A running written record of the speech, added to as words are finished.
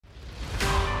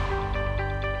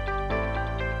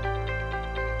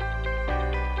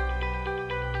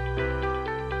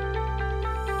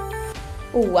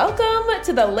Welcome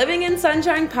to the Living in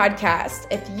Sunshine podcast.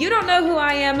 If you don't know who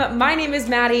I am, my name is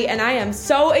Maddie, and I am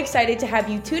so excited to have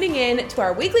you tuning in to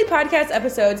our weekly podcast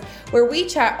episodes where we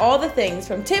chat all the things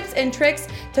from tips and tricks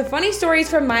to funny stories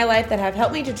from my life that have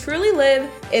helped me to truly live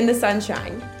in the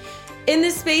sunshine. In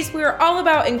this space, we are all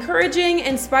about encouraging,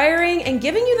 inspiring, and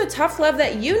giving you the tough love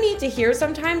that you need to hear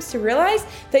sometimes to realize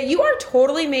that you are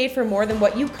totally made for more than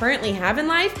what you currently have in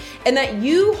life, and that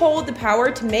you hold the power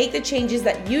to make the changes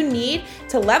that you need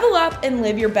to level up and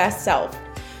live your best self.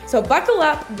 So buckle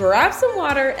up, grab some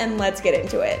water, and let's get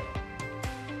into it.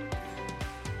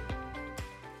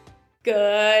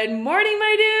 Good morning,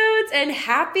 my dudes, and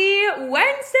happy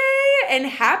Wednesday, and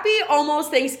happy almost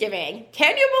Thanksgiving.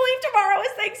 Can you believe tomorrow is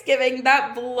Thanksgiving?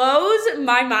 That blows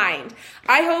my mind.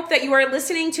 I hope that you are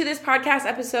listening to this podcast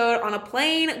episode on a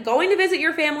plane, going to visit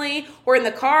your family, or in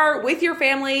the car with your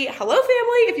family. Hello,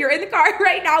 family, if you're in the car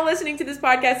right now listening to this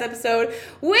podcast episode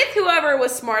with whoever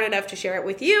was smart enough to share it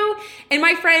with you. And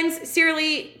my friends,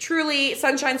 sincerely, truly,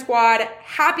 Sunshine Squad,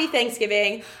 happy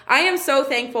Thanksgiving. I am so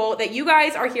thankful that you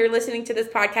guys are here listening to this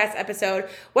podcast episode,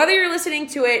 whether you're listening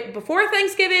to it before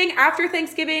Thanksgiving, after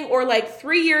Thanksgiving, or like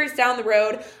 3 years down the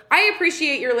road. I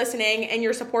appreciate your listening and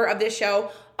your support of this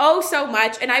show so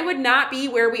much, and I would not be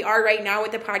where we are right now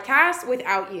with the podcast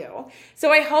without you.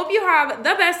 So I hope you have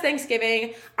the best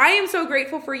Thanksgiving. I am so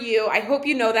grateful for you. I hope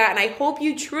you know that, and I hope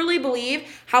you truly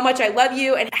believe how much I love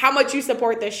you and how much you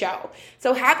support this show.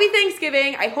 So happy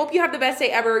Thanksgiving. I hope you have the best day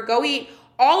ever. Go eat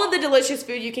all of the delicious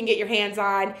food you can get your hands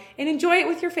on and enjoy it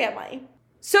with your family.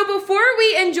 So before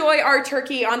we enjoy our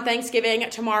turkey on Thanksgiving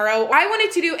tomorrow, I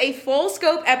wanted to do a full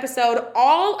scope episode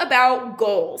all about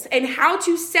goals and how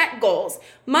to set goals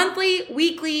monthly,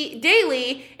 weekly,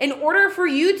 daily in order for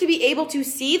you to be able to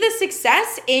see the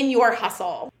success in your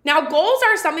hustle. Now, goals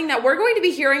are something that we're going to be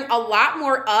hearing a lot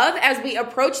more of as we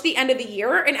approach the end of the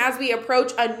year and as we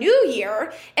approach a new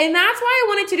year. And that's why I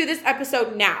wanted to do this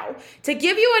episode now, to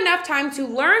give you enough time to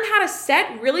learn how to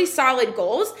set really solid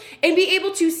goals and be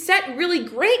able to set really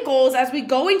great goals as we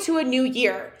go into a new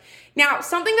year. Now,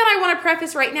 something that I want to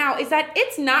preface right now is that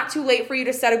it's not too late for you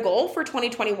to set a goal for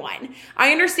 2021.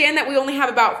 I understand that we only have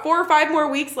about 4 or 5 more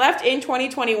weeks left in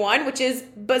 2021, which is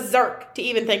berserk to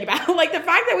even think about. Like, the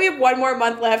fact that we have 1 more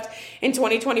month left in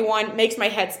 2021 makes my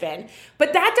head spin.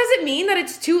 But that doesn't mean that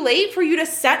it's too late for you to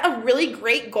set a really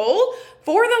great goal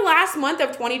for the last month of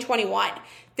 2021.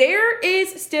 There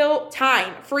is still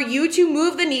time for you to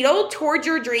move the needle towards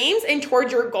your dreams and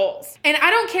towards your goals. And I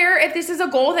don't care if this is a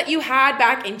goal that you had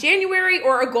back in January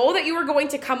or a goal that you were going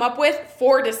to come up with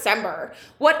for December.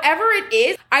 Whatever it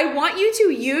is, I want you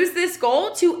to use this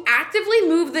goal to actively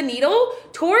move the needle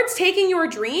towards taking your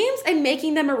dreams and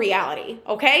making them a reality,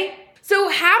 okay? So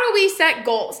how do we set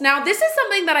goals? Now, this is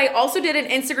something that I also did an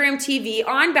Instagram TV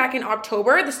on back in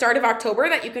October, the start of October,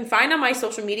 that you can find on my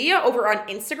social media over on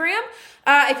Instagram.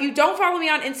 If you don't follow me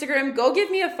on Instagram, go give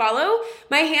me a follow.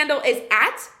 My handle is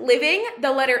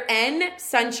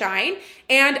 @living_sunshine.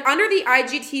 And under the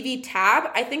IGTV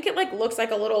tab, I think it looks like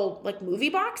a little movie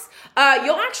box.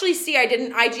 You'll actually see I did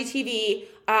an IGTV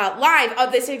live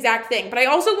of this exact thing, but I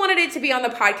also wanted it to be on the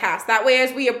podcast. That way,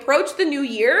 as we approach the new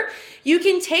year, you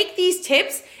can take these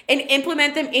tips and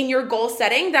implement them in your goal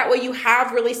setting. That way you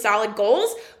have really solid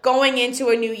goals going into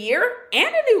a new year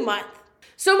and a new month.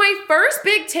 So my first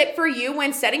big tip for you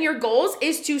when setting your goals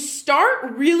is to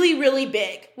start really, really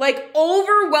big, like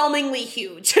overwhelmingly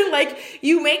huge. Like,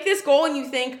 you make this goal and you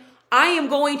think, I am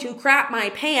going to crap my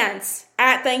pants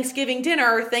at Thanksgiving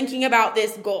dinner thinking about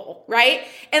this goal, right?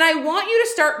 And I want you to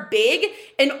start big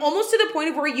and almost to the point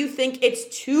of where you think it's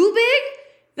too big.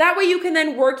 That way you can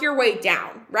then work your way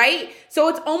down, right? So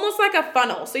it's almost like a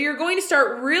funnel. So you're going to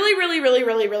start really, really, really,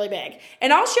 really, really big.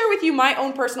 And I'll share with you my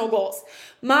own personal goals.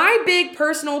 My big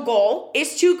personal goal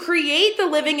is to create the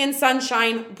Living in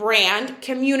Sunshine brand,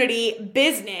 community,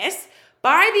 business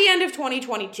by the end of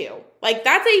 2022. Like,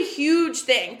 that's a huge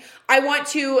thing. I want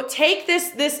to take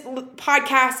this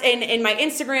podcast and my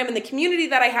Instagram and the community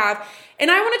that I have,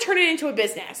 and I want to turn it into a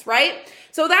business, right?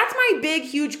 So that's my big,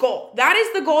 huge goal. That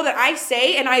is the goal that I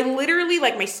say, and I literally,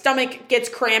 my stomach gets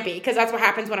crampy because that's what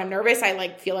happens when I'm nervous. I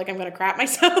feel like I'm going to crap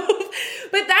myself.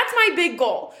 But that's my big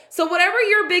goal. So whatever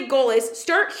your big goal is,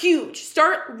 start huge.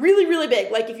 Start really, really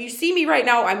big. Like, if you see me right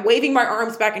now, I'm waving my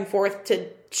arms back and forth to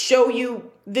show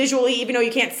you visually, even though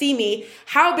you can't see me,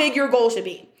 how big your goal should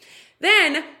be.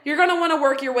 Then you're going to want to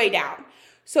work your way down.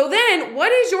 So then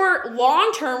what is your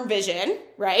long-term vision,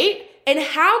 right? And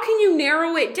how can you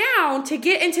narrow it down to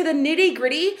get into the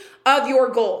nitty-gritty of your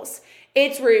goals?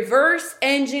 It's reverse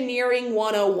engineering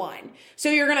 101. So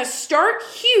you're going to start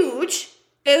huge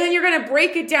And then you're going to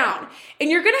break it down. And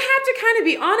you're going to have to kind of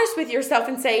be honest with yourself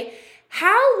and say,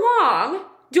 how long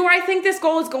do I think this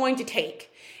goal is going to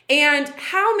take? And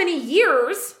how many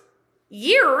years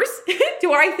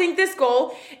do I think this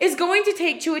goal is going to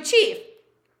take to achieve?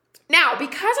 Now,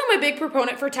 because I'm a big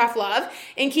proponent for tough love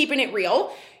and keeping it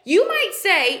real, you might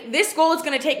say this goal is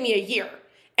going to take me a year.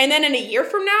 And then in a year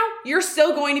from now, you're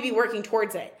still going to be working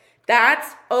towards it.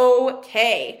 That's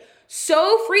okay.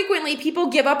 So frequently people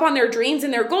give up on their dreams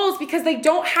and their goals because they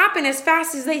don't happen as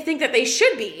fast as they think that they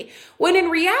should be. When in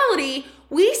reality,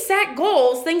 we set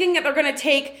goals thinking that they're going to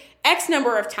take X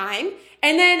number of time,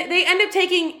 and then they end up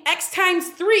taking X times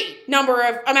 3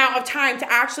 amount of time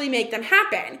to actually make them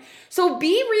happen. So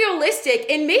be realistic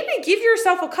and maybe give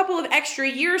yourself a couple of extra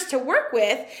years to work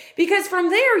with, because from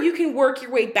there you can work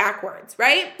your way backwards,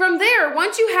 right? From there,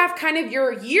 once you have kind of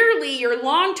your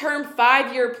long-term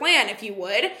 5-year plan, if you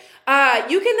would,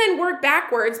 you can then work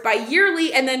backwards by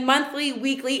yearly and then monthly,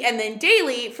 weekly, and then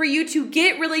daily for you to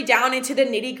get really down into the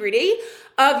nitty-gritty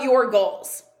of your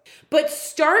goals. But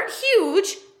start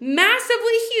huge,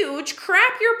 massively huge,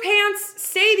 crap your pants,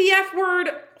 say the F word,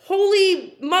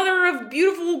 holy mother of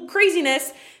beautiful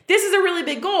craziness. This is a really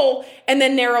big goal, and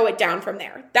then narrow it down from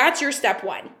there. That's your step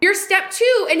 1. Your step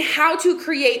 2 in how to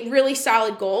create really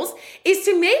solid goals is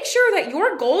to make sure that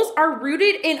your goals are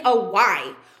rooted in a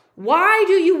why. Why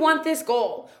do you want this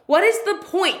goal? What is the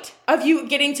point of you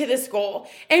getting to this goal?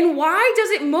 And why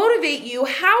does it motivate you?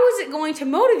 How is it going to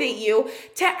motivate you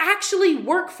to actually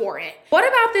work for it? What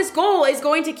about this goal is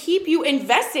going to keep you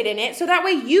invested in it so that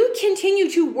way you continue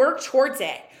to work towards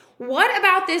it? What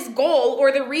about this goal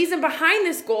or the reason behind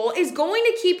this goal is going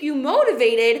to keep you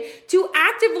motivated to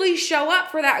actively show up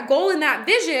for that goal and that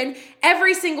vision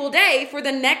every single day for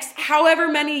the next however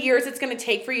many years it's going to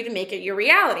take for you to make it your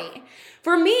reality?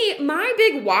 For me, my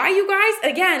big why, you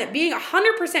guys, again, being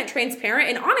 100% transparent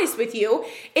and honest with you,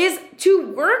 is to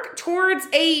work towards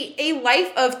a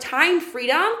life of time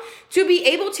freedom, to be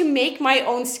able to make my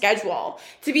own schedule,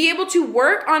 to be able to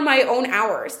work on my own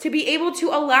hours, to be able to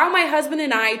allow my husband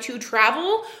and I to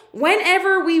travel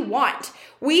whenever we want.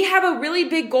 We have a really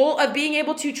big goal of being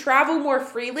able to travel more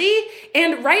freely,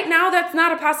 and right now that's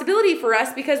not a possibility for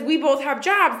us because we both have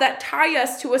jobs that tie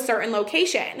us to a certain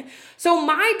location. So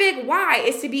my big why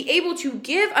is to be able to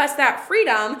give us that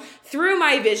freedom through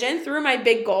my vision, through my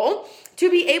big goal,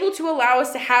 to be able to allow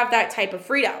us to have that type of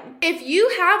freedom. If you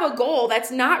have a goal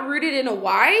that's not rooted in a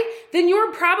why, then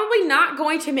you're probably not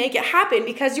going to make it happen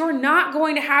because you're not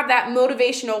going to have that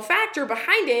motivational factor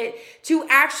behind it to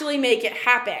actually make it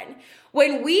happen.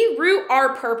 When we root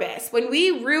our purpose, when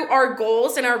we root our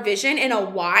goals and our vision in a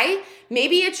why,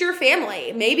 maybe it's your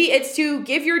family. Maybe it's to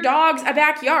give your dogs a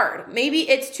backyard. Maybe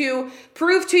it's to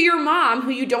prove to your mom,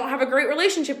 who you don't have a great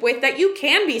relationship with, that you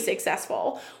can be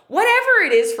successful. Whatever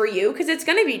it is for you, because it's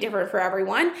going to be different for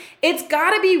everyone, it's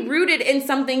got to be rooted in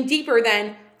something deeper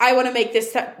than, I want to make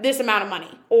this amount of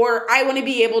money, or I want to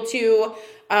be able to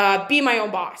be my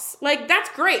own boss. Like, that's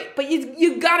great, but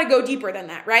you got to go deeper than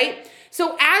that, right?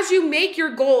 So as you make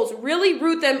your goals, really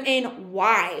root them in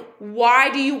why. Why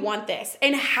do you want this?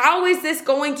 And how is this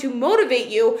going to motivate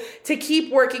you to keep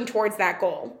working towards that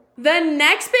goal? The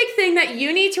next big thing that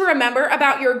you need to remember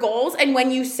about your goals and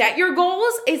when you set your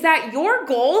goals is that your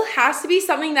goal has to be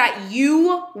something that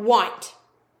you want.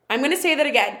 I'm going to say that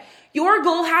again. Your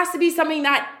goal has to be something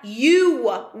that you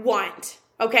want.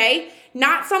 Okay?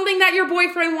 Not something that your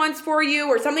boyfriend wants for you,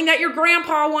 or something that your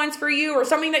grandpa wants for you, or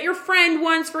something that your friend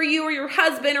wants for you, or your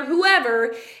husband, or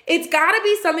whoever. It's got to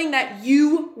be something that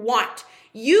you want.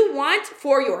 You want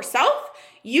for yourself.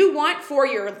 You want for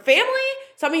your family.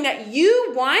 Something that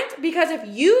you want, because if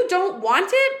you don't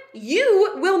want it,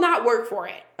 you will not work for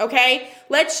it. Okay?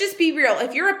 Let's just be real.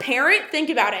 If you're a parent, think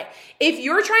about it. If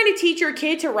you're trying to teach your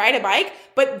kid to ride a bike,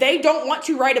 but they don't want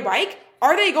to ride a bike,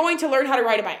 are they going to learn how to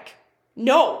ride a bike?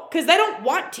 No, because they don't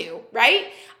want to, right?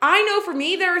 I know for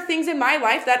me, there are things in my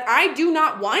life that I do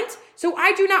not want, so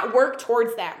I do not work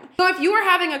towards them. So if you are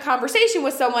having a conversation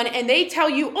with someone and they tell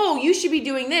you, oh, you should be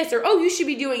doing this, or oh, you should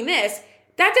be doing this,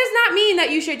 that does not mean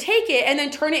that you should take it and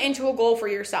then turn it into a goal for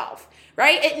yourself,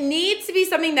 right? It needs to be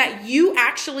something that you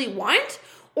actually want,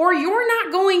 or you're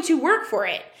not going to work for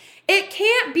it. It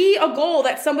can't be a goal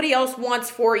that somebody else wants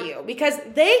for you, because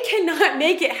they cannot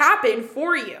make it happen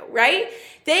for you, right?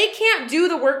 They can't do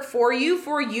the work for you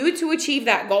to achieve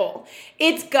that goal.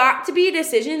 It's got to be a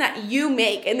decision that you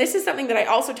make. And this is something that I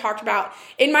also talked about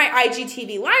in my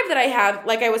IGTV live that I have,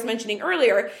 like I was mentioning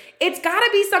earlier. It's got to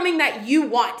be something that you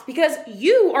want, because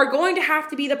you are going to have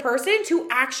to be the person to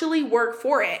actually work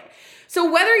for it.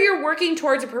 So whether you're working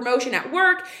towards a promotion at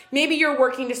work, maybe you're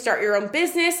working to start your own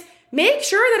business, make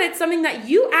sure that it's something that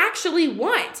you actually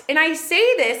want. And I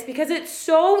say this because it's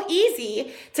so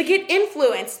easy to get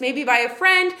influenced, maybe by a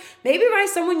friend, maybe by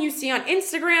someone you see on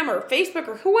Instagram or Facebook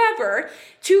or whoever,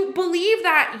 to believe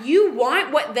that you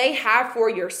want what they have for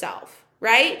yourself.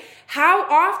 Right? How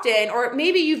often, or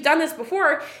maybe you've done this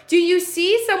before, do you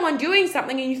see someone doing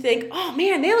something and you think, oh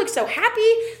man, they look so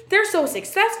happy, they're so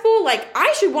successful, like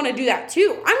I should want to do that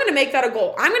too. I'm going to make that a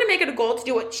goal. I'm going to make it a goal to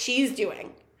do what she's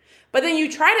doing. But then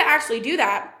you try to actually do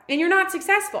that and you're not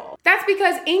successful. That's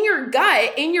because in your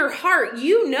gut, in your heart,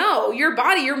 you know, your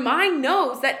body, your mind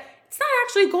knows that it's not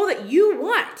actually a goal that you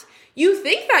want. You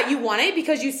think that you want it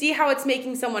because you see how it's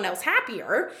making someone else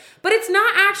happier, but it's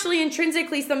not actually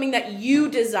intrinsically something that you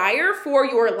desire for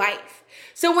your life.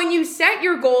 So when you set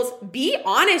your goals, be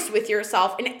honest with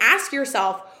yourself and ask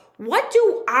yourself, what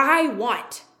do I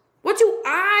want? What do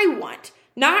I want?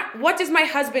 Not what does my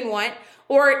husband want,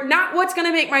 or not what's going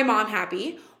to make my mom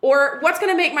happy, or what's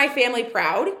going to make my family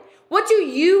proud. What do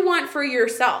you want for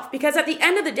yourself? Because at the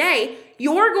end of the day,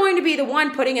 you're going to be the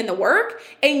one putting in the work,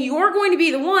 and you're going to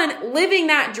be the one living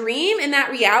that dream and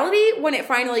that reality when it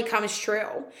finally comes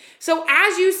true. So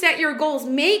as you set your goals,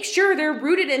 make sure they're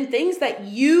rooted in things that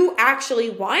you actually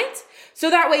want, so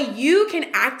that way you can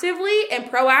actively and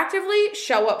proactively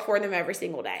show up for them every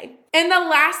single day. And the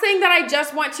last thing that I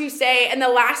just want to say, and the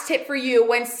last tip for you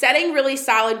when setting really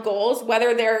solid goals,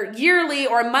 whether they're yearly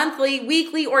or monthly,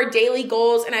 weekly, or daily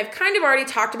goals, and I've kind of already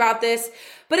talked about this,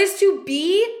 but is to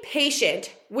be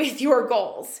patient with your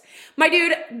goals. My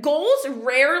dude, goals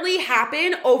rarely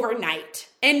happen overnight.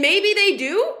 And maybe they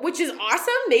do, which is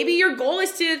awesome. Maybe your goal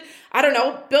is to, I don't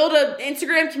know, build an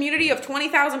Instagram community of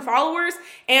 20,000 followers,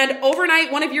 and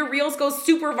overnight one of your reels goes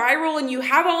super viral and you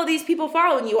have all of these people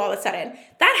following you all of a sudden.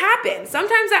 That happens.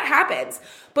 Sometimes that happens.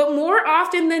 But more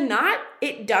often than not,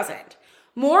 it doesn't.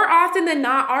 More often than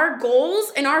not, our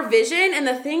goals and our vision and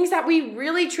the things that we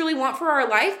really truly want for our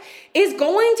life is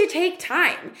going to take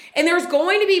time. And there's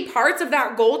going to be parts of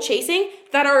that goal chasing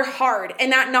that are hard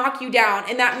and that knock you down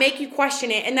and that make you question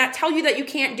it and that tell you that you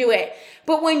can't do it.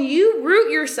 But when you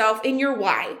root yourself in your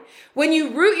why, when you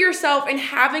root yourself in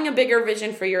having a bigger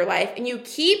vision for your life, and you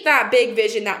keep that big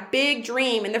vision, that big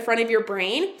dream in the front of your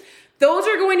brain, those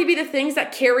are going to be the things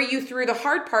that carry you through the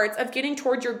hard parts of getting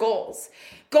towards your goals.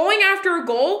 Going after a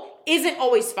goal isn't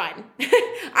always fun.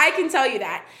 I can tell you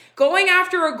that. Going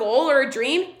after a goal or a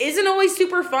dream isn't always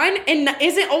super fun and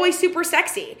isn't always super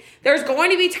sexy. There's going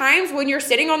to be times when you're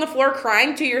sitting on the floor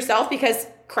crying to yourself because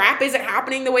crap isn't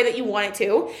happening the way that you want it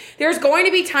to. There's going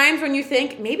to be times when you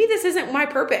think, maybe this isn't my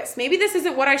purpose. Maybe this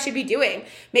isn't what I should be doing.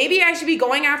 Maybe I should be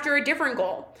going after a different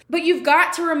goal. But you've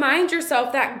got to remind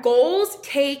yourself that goals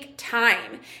take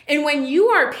time. And when you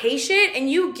are patient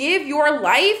and you give your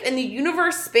life and the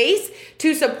universe space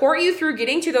to support you through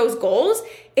getting to those goals,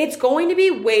 it's going to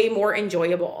be way more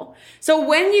enjoyable. So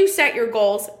when you set your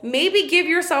goals, maybe give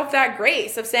yourself that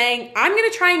grace of saying, I'm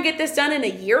going to try and get this done in a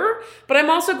year, but I'm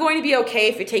also going to be okay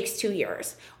if it takes 2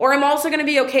 years. Or I'm also going to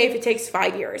be okay if it takes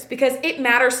 5 years, because it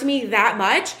matters to me that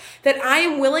much that I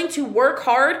am willing to work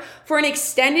hard for an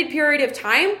extended period of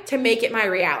time to make it my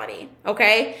reality.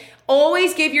 Okay?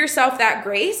 Always give yourself that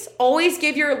grace. Always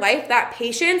give your life that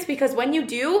patience, because when you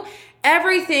do,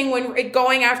 everything when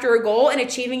going after a goal and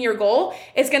achieving your goal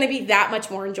is going to be that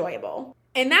much more enjoyable.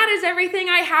 And that is everything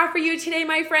I have for you today,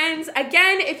 my friends.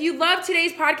 Again, if you loved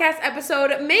today's podcast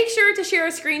episode, make sure to share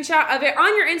a screenshot of it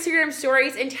on your Instagram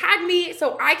stories and tag me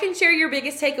so I can share your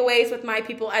biggest takeaways with my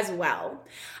people as well.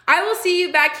 I will see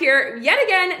you back here yet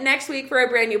again next week for a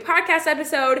brand new podcast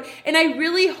episode, and I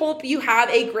really hope you have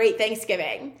a great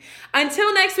Thanksgiving.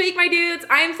 Until next week, my dudes,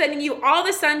 I am sending you all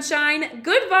the sunshine,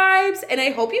 good vibes, and I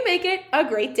hope you make it a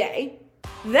great day.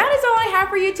 That is all I have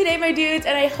for you today, my dudes,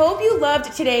 and I hope you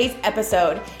loved today's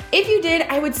episode. If you did,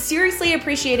 I would seriously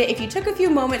appreciate it if you took a few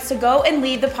moments to go and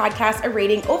leave the podcast a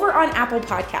rating over on Apple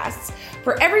Podcasts.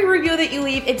 For every review that you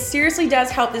leave, it seriously does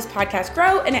help this podcast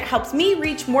grow, and it helps me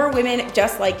reach more women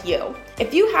just like you.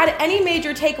 If you had any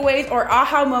major takeaways or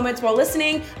aha moments while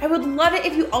listening, I would love it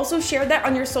if you also shared that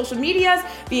on your social medias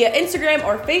via Instagram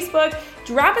or Facebook.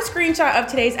 Drop a screenshot of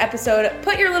today's episode,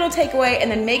 put your little takeaway,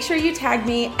 and then make sure you tag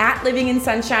me at Living in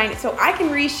Sunshine so I can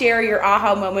reshare your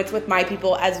aha moments with my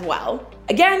people as well.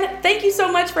 Again, thank you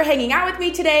so much for hanging out with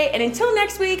me today, and until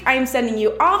next week, I am sending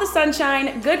you all the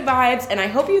sunshine, good vibes, and I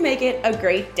hope you make it a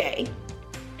great day.